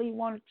definitely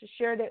wanted to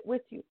share that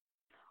with you.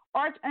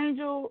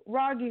 Archangel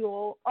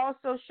Raguel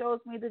also shows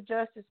me the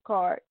Justice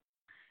card.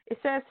 It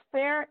says,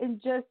 fair and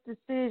just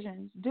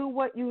decisions. Do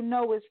what you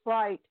know is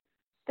right.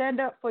 Stand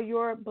up for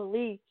your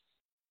beliefs.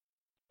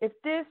 If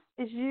this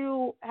is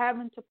you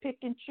having to pick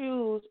and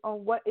choose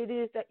on what it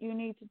is that you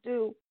need to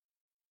do,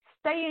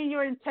 stay in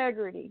your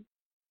integrity,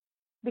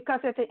 because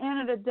at the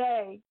end of the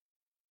day,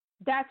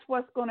 that's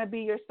what's going to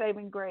be your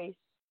saving grace,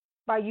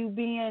 by you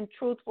being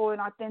truthful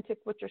and authentic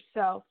with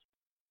yourself.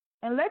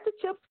 and let the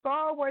chips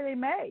fall where they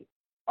may.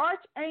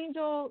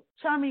 Archangel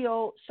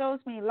Chamiel shows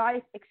me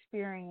life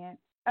experience,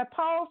 a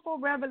powerful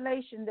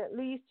revelation that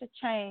leads to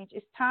change.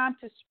 It's time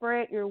to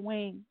spread your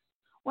wings.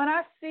 When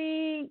I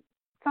see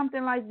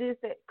something like this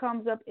that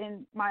comes up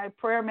in my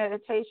prayer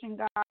meditation,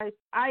 guys,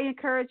 I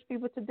encourage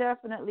people to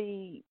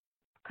definitely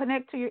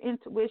connect to your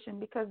intuition,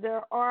 because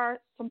there are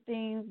some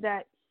things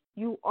that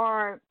you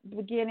are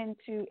beginning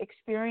to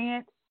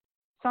experience.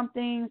 Some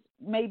things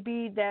may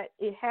be that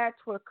it had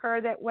to occur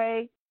that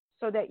way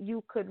so that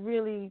you could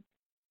really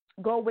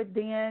go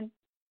within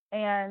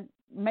and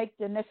make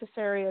the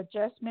necessary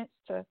adjustments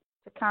to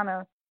kind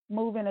of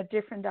move in a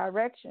different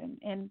direction.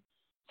 And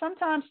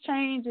sometimes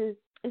change is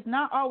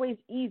not always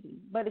easy,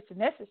 but it's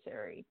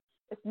necessary.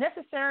 It's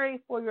necessary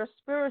for your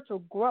spiritual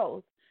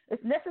growth.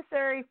 It's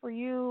necessary for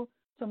you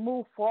to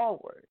move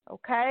forward,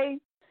 okay?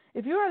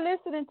 If you are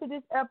listening to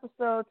this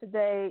episode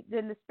today,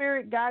 then the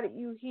Spirit guided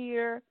you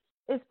here.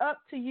 It's up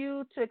to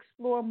you to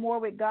explore more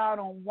with God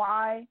on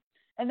why.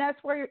 And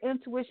that's where your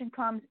intuition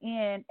comes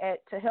in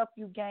to help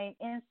you gain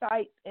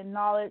insights and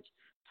knowledge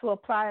to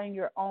apply in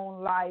your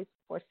own life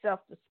for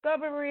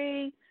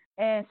self-discovery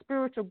and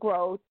spiritual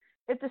growth.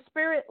 If the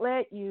Spirit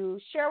led you,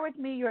 share with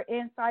me your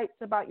insights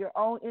about your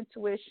own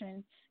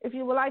intuition. If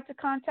you would like to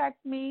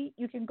contact me,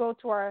 you can go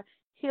to our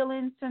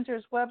Healing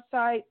Center's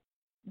website,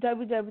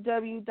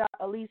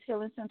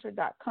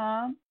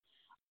 www.alisehealingcenter.com.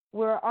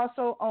 We're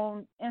also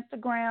on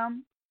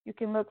Instagram. You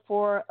can look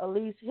for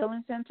Alise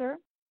Healing Center,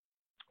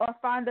 or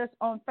find us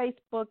on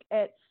Facebook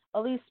at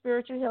Alise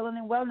Spiritual Healing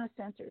and Wellness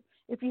Center.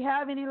 If you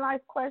have any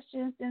life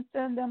questions, then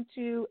send them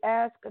to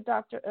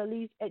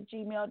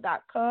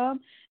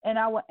askdralise@gmail.com, and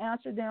I will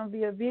answer them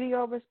via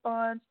video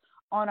response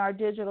on our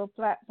digital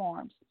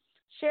platforms.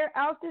 Share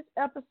out this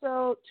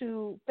episode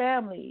to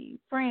family,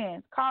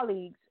 friends,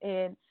 colleagues,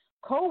 and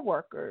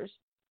co-workers.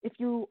 If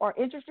you are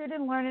interested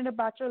in learning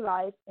about your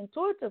life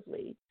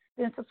intuitively,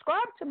 then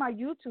subscribe to my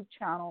YouTube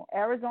channel,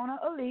 Arizona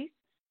Alise,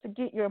 to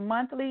get your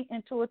monthly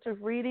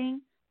intuitive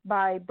reading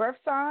by birth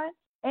sign.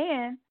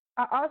 And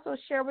I also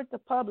share with the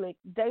public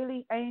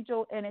daily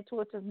angel and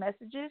intuitive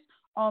messages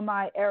on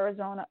my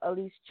Arizona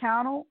Alise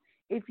channel.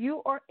 If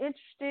you are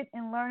interested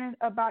in learning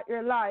about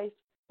your life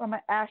from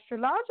an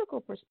astrological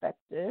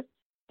perspective,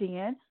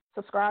 then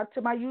subscribe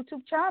to my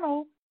YouTube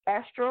channel,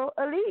 Astro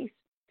Alise,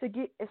 to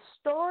get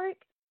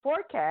historic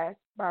forecasts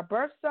by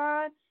birth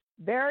sign,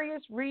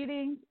 various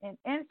readings and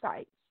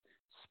insights,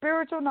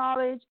 spiritual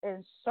knowledge,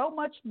 and so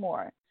much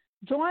more.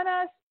 Join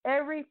us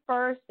every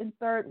first and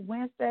third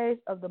Wednesdays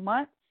of the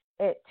month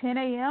at 10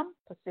 a.m.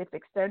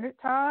 Pacific Standard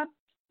Time,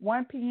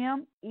 1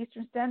 p.m.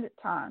 Eastern Standard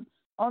Time.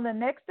 On the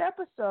next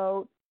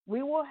episode,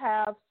 we will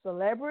have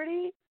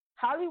celebrity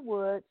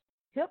Hollywood's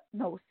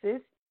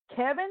hypnosis,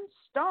 Kevin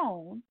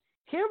Stone,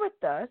 here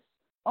with us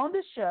on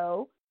the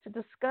show to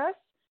discuss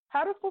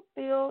how to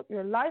fulfill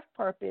your life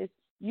purpose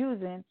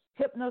using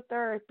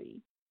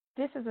hypnotherapy.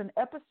 This is an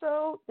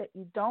episode that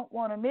you don't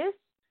want to miss.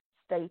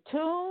 Stay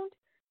tuned.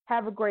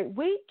 Have a great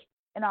week,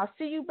 and I'll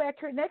see you back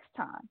here next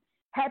time.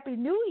 Happy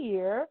New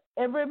Year,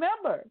 and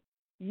remember,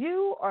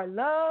 you are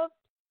loved,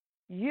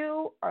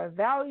 you are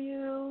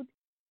valued,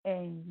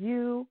 and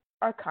you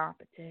are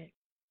competent.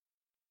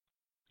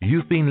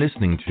 You've been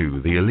listening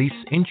to the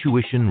Alise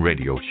Intuition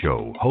Radio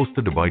Show,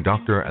 hosted by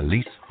Dr.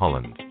 Alise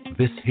Holland.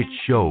 This hit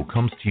show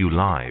comes to you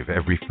live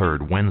every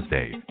third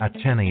Wednesday at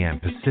 10 a.m.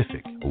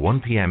 Pacific,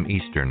 1 p.m.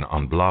 Eastern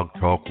on Blog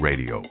Talk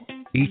Radio.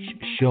 Each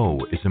show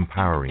is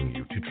empowering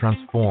you to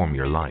transform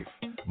your life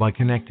by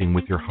connecting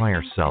with your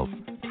higher self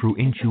through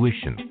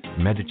intuition,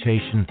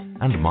 meditation,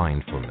 and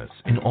mindfulness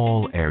in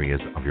all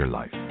areas of your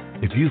life.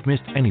 If you've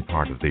missed any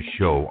part of this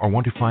show or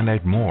want to find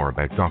out more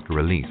about Dr.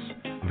 Alise,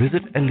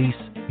 visit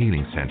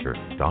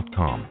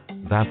AliseHealingCenter.com.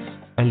 That's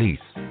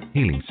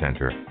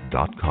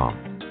AliseHealingCenter.com.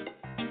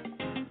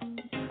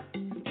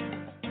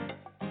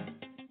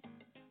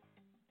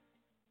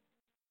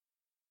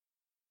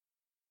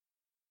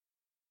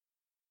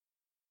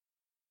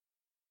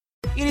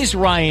 It is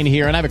Ryan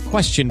here, and I have a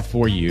question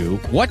for you.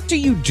 What do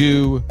you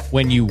do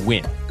when you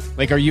win?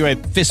 Like, are you a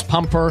fist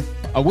pumper,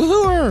 a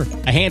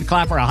woohooer, a hand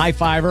clapper, a high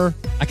fiver?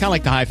 I kind of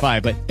like the high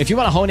five, but if you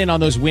want to hone in on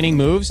those winning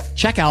moves,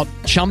 check out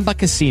Chumba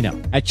Casino.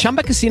 At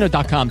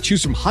ChumbaCasino.com,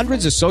 choose from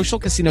hundreds of social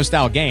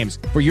casino-style games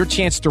for your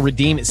chance to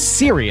redeem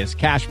serious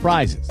cash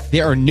prizes.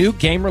 There are new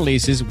game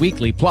releases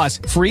weekly, plus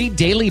free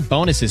daily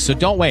bonuses, so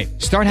don't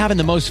wait. Start having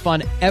the most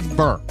fun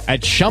ever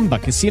at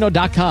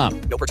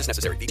ChumbaCasino.com. No purchase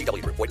necessary.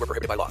 VGW Group. Void where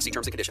prohibited by law. See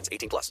terms and conditions.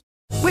 18+.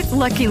 With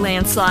Lucky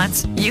Land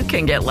Slots, you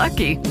can get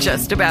lucky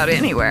just about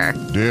anywhere.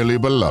 Dearly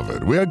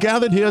beloved, we are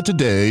gathered here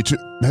today to...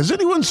 Has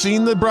anyone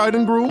seen the bride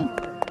and groom?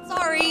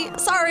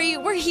 Sorry,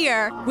 we're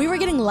here. We were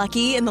getting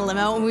lucky in the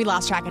limo and we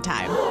lost track of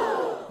time.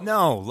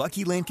 No,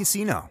 Lucky Land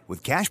Casino,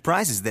 with cash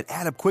prizes that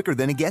add up quicker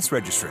than a guest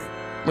registry.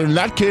 In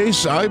that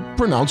case, I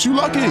pronounce you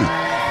lucky.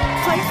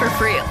 Play for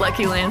free at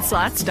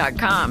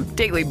LuckyLandSlots.com.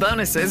 Daily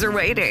bonuses are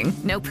waiting.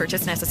 No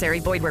purchase necessary.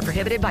 Void where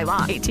prohibited by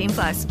law.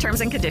 18+.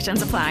 Terms and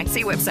conditions apply.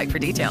 See website for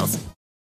details.